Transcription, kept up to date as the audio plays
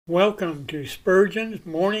Welcome to Spurgeon's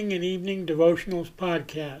Morning and Evening Devotionals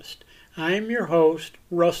Podcast. I am your host,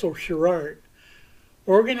 Russell Sherrard.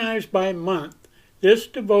 Organized by month, this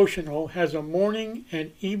devotional has a morning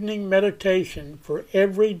and evening meditation for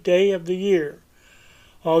every day of the year.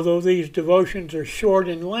 Although these devotions are short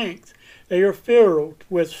in length, they are filled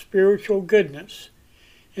with spiritual goodness.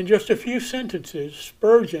 In just a few sentences,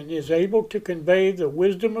 Spurgeon is able to convey the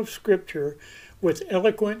wisdom of Scripture with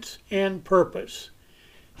eloquence and purpose.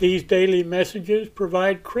 These daily messages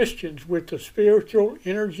provide Christians with the spiritual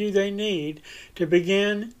energy they need to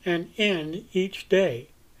begin and end each day.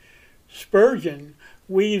 Spurgeon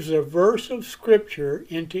weaves a verse of Scripture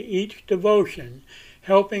into each devotion,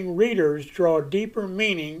 helping readers draw deeper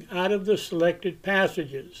meaning out of the selected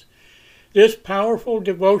passages. This powerful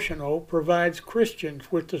devotional provides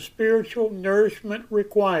Christians with the spiritual nourishment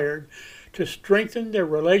required to strengthen their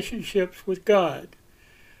relationships with God.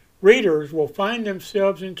 Readers will find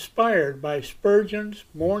themselves inspired by Spurgeon's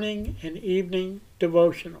morning and evening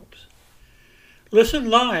devotionals.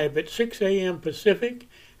 Listen live at 6 a.m. Pacific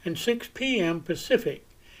and 6 p.m. Pacific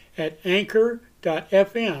at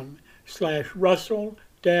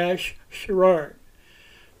anchor.fm/Russell-Sherrard.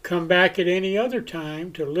 Come back at any other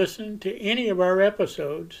time to listen to any of our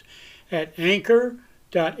episodes at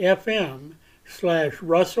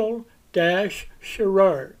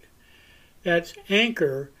anchor.fm/Russell-Sherrard. That's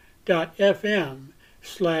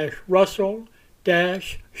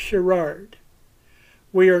anchor.fm/Russell-Sherrard.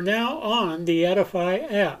 We are now on the Edify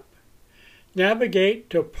app. Navigate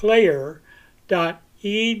to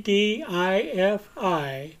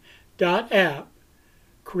player.edifi.app,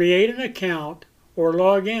 create an account, or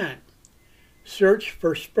log in. Search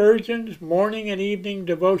for Spurgeon's Morning and Evening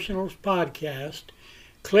Devotionals Podcast,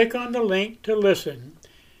 click on the link to listen,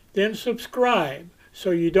 then subscribe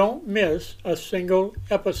so you don't miss a single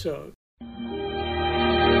episode.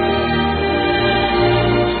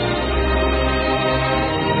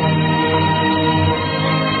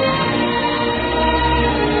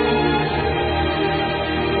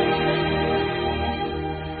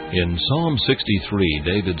 In Psalm 63,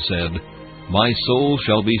 David said, "My soul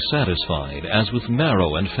shall be satisfied as with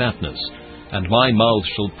marrow and fatness, and my mouth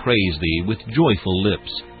shall praise thee with joyful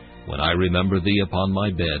lips, when I remember thee upon my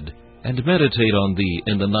bed, and meditate on thee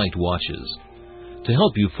in the night watches." To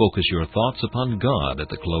help you focus your thoughts upon God at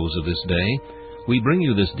the close of this day, we bring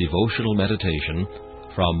you this devotional meditation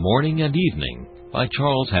from Morning and Evening by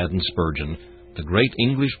Charles Haddon Spurgeon, the great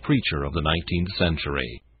English preacher of the 19th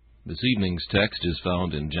century. This evening's text is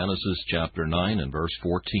found in Genesis chapter 9 and verse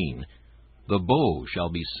 14. "The bow shall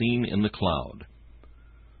be seen in the cloud."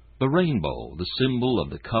 The rainbow, the symbol of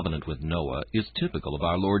the covenant with Noah, is typical of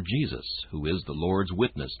our Lord Jesus, who is the Lord's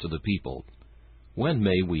witness to the people. When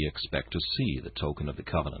may we expect to see the token of the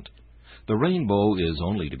covenant? The rainbow is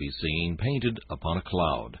only to be seen painted upon a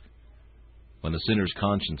cloud. When the sinner's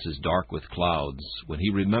conscience is dark with clouds, when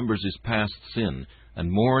he remembers his past sin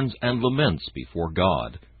and mourns and laments before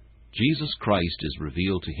God, Jesus Christ is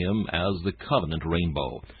revealed to him as the covenant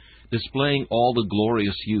rainbow, displaying all the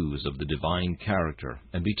glorious hues of the divine character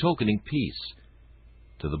and betokening peace.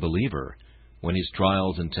 To the believer, when his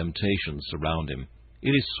trials and temptations surround him,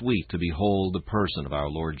 it is sweet to behold the person of our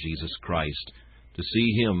Lord Jesus Christ, to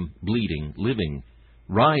see him bleeding, living,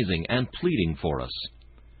 rising, and pleading for us.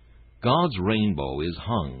 God's rainbow is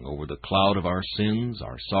hung over the cloud of our sins,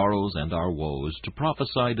 our sorrows, and our woes to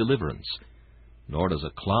prophesy deliverance. Nor does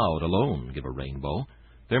a cloud alone give a rainbow.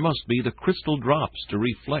 There must be the crystal drops to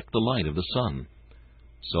reflect the light of the sun.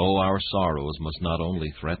 So our sorrows must not only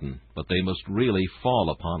threaten, but they must really fall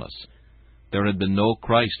upon us. There had been no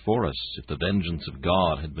Christ for us if the vengeance of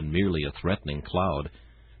God had been merely a threatening cloud.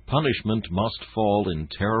 Punishment must fall in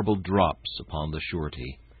terrible drops upon the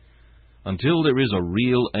surety. Until there is a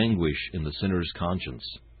real anguish in the sinner's conscience,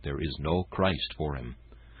 there is no Christ for him.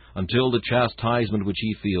 Until the chastisement which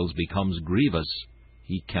he feels becomes grievous,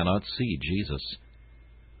 he cannot see Jesus.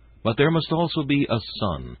 But there must also be a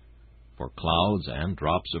sun, for clouds and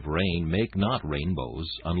drops of rain make not rainbows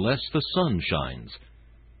unless the sun shines.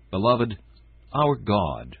 Beloved, our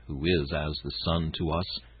God, who is as the sun to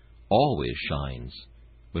us, always shines,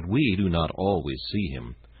 but we do not always see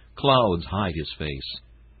him. Clouds hide his face,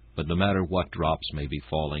 but no matter what drops may be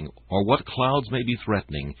falling, or what clouds may be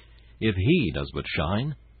threatening, if he does but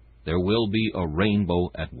shine, there will be a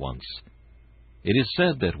rainbow at once. It is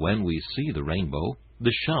said that when we see the rainbow,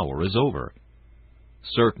 the shower is over.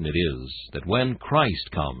 Certain it is that when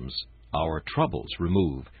Christ comes, our troubles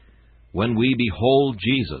remove. When we behold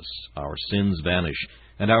Jesus, our sins vanish,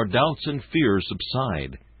 and our doubts and fears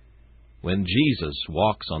subside. When Jesus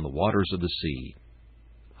walks on the waters of the sea,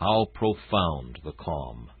 how profound the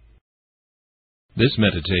calm! This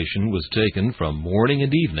meditation was taken from Morning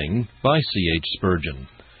and Evening by C.H. Spurgeon.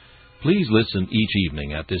 Please listen each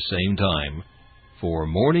evening at this same time for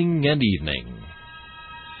Morning and Evening.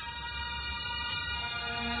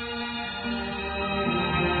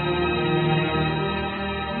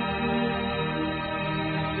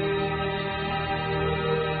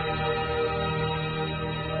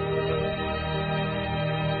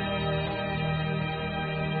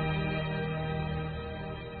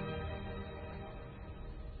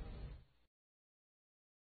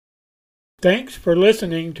 Thanks for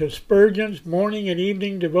listening to Spurgeon's Morning and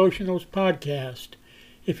Evening Devotionals podcast.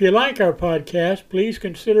 If you like our podcast, please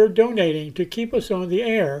consider donating to keep us on the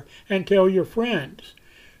air and tell your friends.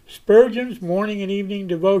 Spurgeon's Morning and Evening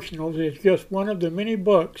Devotionals is just one of the many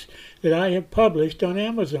books that I have published on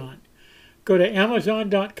Amazon. Go to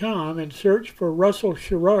Amazon.com and search for Russell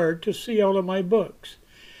Sherrard to see all of my books.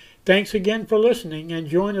 Thanks again for listening, and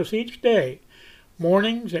join us each day,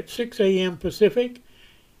 mornings at 6 a.m. Pacific,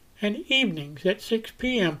 and evenings at 6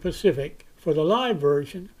 p.m. Pacific for the live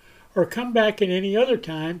version, or come back at any other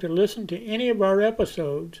time to listen to any of our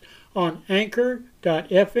episodes on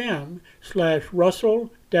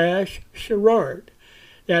anchor.fm/Russell-Sherrard.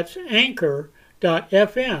 That's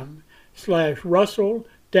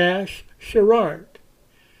anchor.fm/Russell-Sherrard.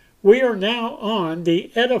 We are now on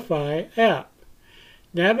the Edify app.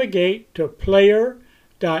 Navigate to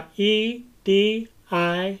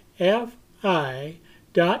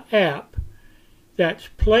player.edifi.app. That's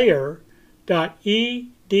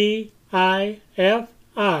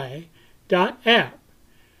player.edifi.app.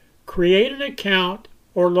 Create an account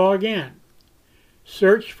or log in.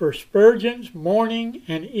 Search for Spurgeon's Morning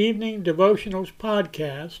and Evening Devotionals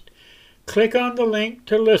podcast. Click on the link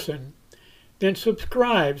to listen, then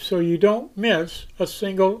subscribe so you don't miss a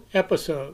single episode.